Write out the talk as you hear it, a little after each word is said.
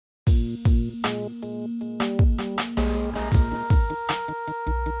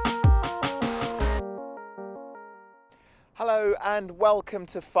and welcome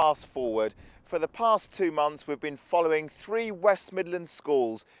to Fast Forward. For the past 2 months we've been following 3 West Midlands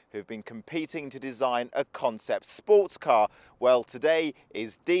schools who've been competing to design a concept sports car. Well, today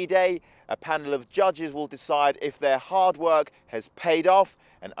is D-Day. A panel of judges will decide if their hard work has paid off,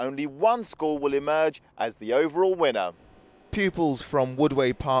 and only one school will emerge as the overall winner. Pupils from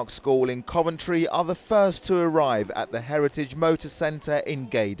Woodway Park School in Coventry are the first to arrive at the Heritage Motor Centre in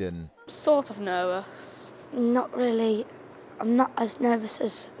Gaydon. Sort of nervous. Not really. I'm not as nervous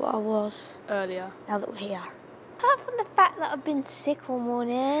as what I was Earlier. now that we're here. Apart from the fact that I've been sick all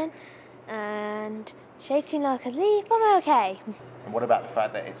morning and shaking like a leaf, I'm okay. And what about the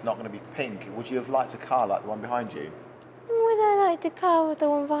fact that it's not going to be pink? Would you have liked a car like the one behind you? Would I like the car with the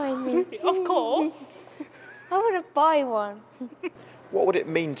one behind me? Of course. I want to buy one. What would it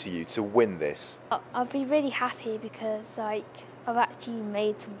mean to you to win this? I'd be really happy because, I've actually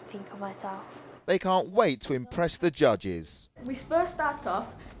made something of myself. They can't wait to impress the judges. We first started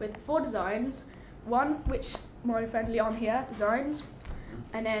off with 4 designs, one which my friend Leon here designs,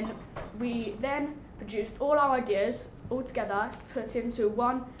 and then we produced all our ideas all together, put into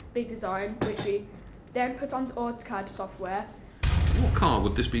one big design, which we then put onto AutoCAD software. What car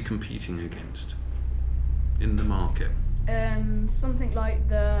would this be competing against in the market? Something like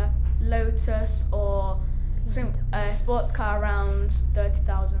the Lotus or a sports car around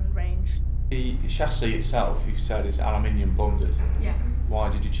 30,000 range. The chassis itself, you said, is aluminium bonded. Yeah. Why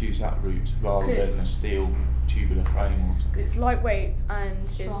did you choose that route rather than a steel tubular frame? It's lightweight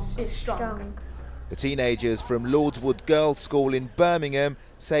and it's strong. The teenagers from Lordswood Girls' School in Birmingham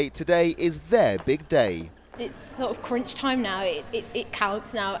say today is their big day. It's sort of crunch time now, it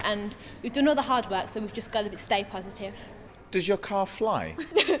counts now, and we've done all the hard work, so we've just got to stay positive. Does your car fly?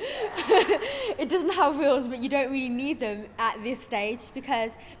 It doesn't have wheels, but you don't really need them at this stage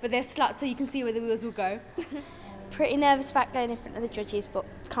but there's slots so you can see where the wheels will go. Pretty nervous about going in front of the judges, but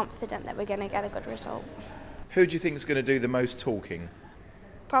confident that we're going to get a good result. Who do you think is going to do the most talking?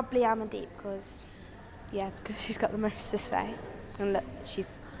 Probably Amandeep because she's got the most to say. And look, she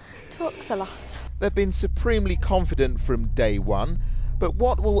talks a lot. They've been supremely confident from day one. But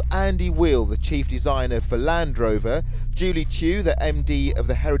what will Andy Wheel, the chief designer for Land Rover, Julie Chew, the MD of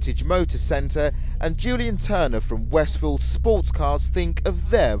the Heritage Motor Centre, and Julian Turner from Westfield Sports Cars think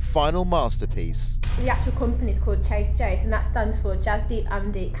of their final masterpiece? The actual company is called Chase Chase, and that stands for Jasdeep,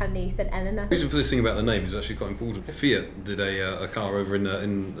 Amdeep, Candice and Eleanor. The reason for this thing about the name is actually quite important. Fiat did a car over in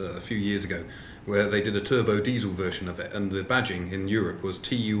a few years ago where they did a turbo diesel version of it, and the badging in Europe was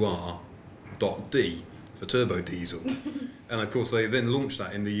TUR.D for turbo diesel. And of course they then launched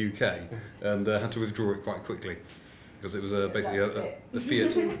that in the UK and had to withdraw it quite quickly because it was basically a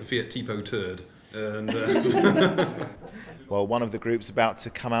Fiat Tipo turd. And, Well, one of the groups about to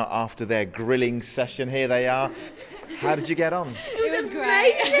come out after their grilling session. Here they are. How did you get on? It was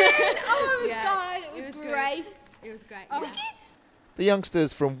great. Oh my God, it was great. It was great. Oh. Yeah. The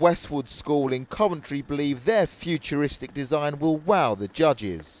youngsters from Westwood School in Coventry believe their futuristic design will wow the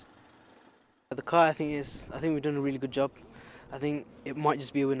judges. The car, I think we've done a really good job. I think it might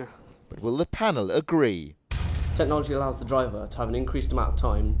just be a winner. But will the panel agree? Technology allows the driver to have an increased amount of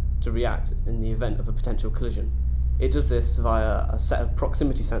time to react in the event of a potential collision. It does this via a set of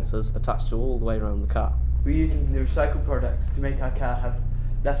proximity sensors attached to all the way around the car. We're using the recycled products to make our car have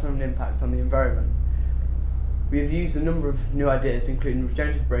less of an impact on the environment. We have used a number of new ideas, including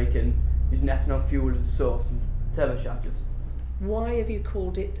regenerative braking, using ethanol fuel as a source, and turbochargers. Why have you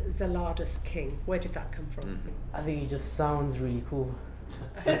called it Zaladas King? Where did that come from? I think it just sounds really cool.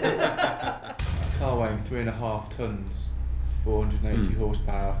 A car weighing 3.5 tonnes, 480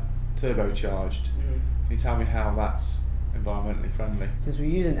 horsepower, turbocharged. Can you tell me how that's environmentally friendly? Since we're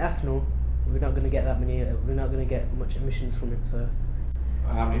using ethanol, we're not going to get we're not going to get much emissions from it. So.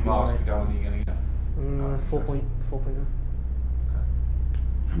 How many miles per gallon are you going to get? 4.0.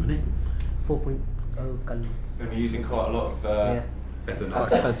 How many? 4.0 gallons. You're going to be using quite a lot of Ethanol.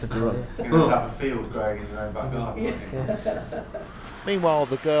 Quite expensive to run. You're going to have a field growing in your own back garden, aren't you? Yes. Meanwhile,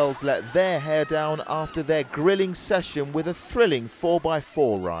 the girls let their hair down after their grilling session with a thrilling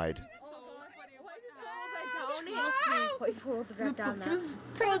 4x4 ride.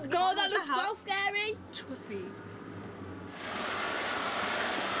 Oh God, that looks well scary. Trust me.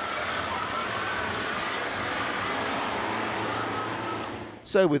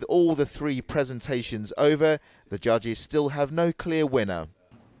 So with all the 3 presentations over, the judges still have no clear winner.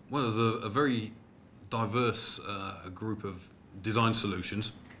 Well, there's a very diverse group of design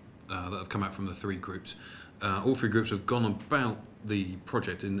solutions that have come out from the 3 groups. All 3 groups have gone about the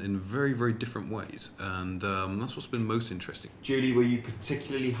project in very, very different ways, and that's what's been most interesting. Julie, were you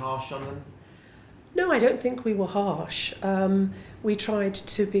particularly harsh on them? No, I don't think we were harsh. We tried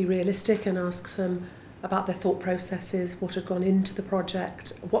to be realistic and ask them about their thought processes, what had gone into the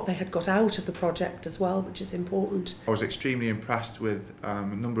project, what they had got out of the project as well, which is important. I was extremely impressed with a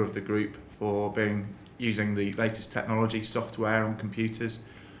number of the group for using the latest technology, software on computers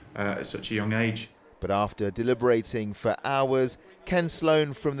at such a young age. But after deliberating for hours, Ken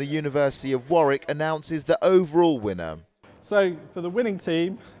Sloan from the University of Warwick announces the overall winner. So for the winning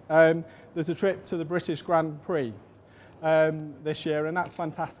team, there's a trip to the British Grand Prix this year, and that's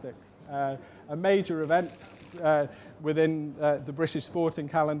fantastic. A major event within the British sporting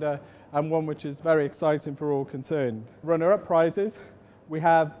calendar, and one which is very exciting for all concerned. Runner-up prizes, we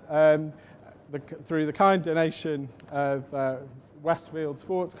have through the kind donation of Westfield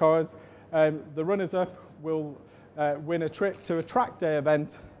sports cars, the runners-up will win a trip to a track day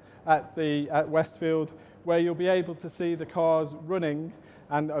event at Westfield, where you'll be able to see the cars running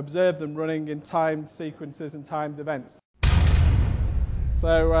and observe them running in timed sequences and timed events.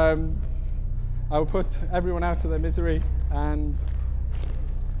 So I will put everyone out of their misery, and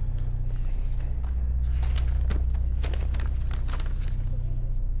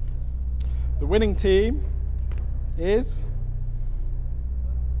the winning team is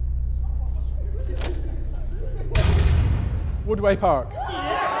Woodway Park.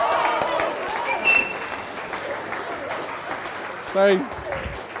 So,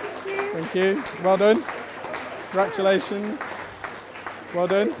 thank you. Well done. Congratulations. Well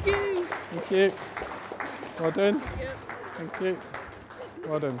done. Thank you. Well done. Thank you.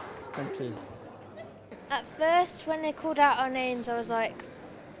 Well done. Thank you. At first, when they called out our names, I was like,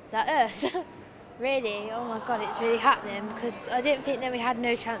 is that us? Really? Oh my God, it's really happening, because I didn't think that we had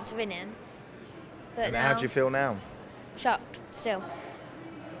no chance of winning. But And now, how do you feel now? shocked still,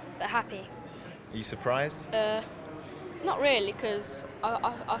 but happy. Are you surprised? Not really, because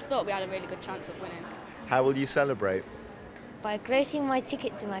I thought we had a really good chance of winning. How will you celebrate? By grating my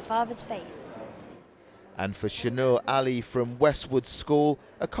ticket to my father's face. And for Shanur Ali from Westwood School,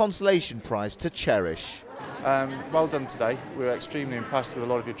 a consolation prize to cherish. Well done today. We were extremely impressed with a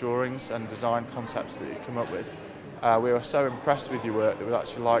lot of your drawings and design concepts that you've come up with. We were so impressed with your work that we'd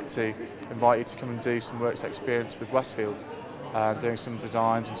actually like to invite you to come and do some works experience with Westfield, doing some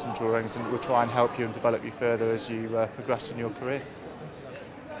designs and some drawings, and we'll try and help you and develop you further as you progress in your career.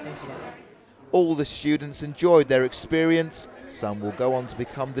 Thanks a lot. All the students enjoyed their experience. Some will go on to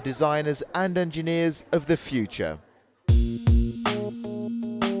become the designers and engineers of the future.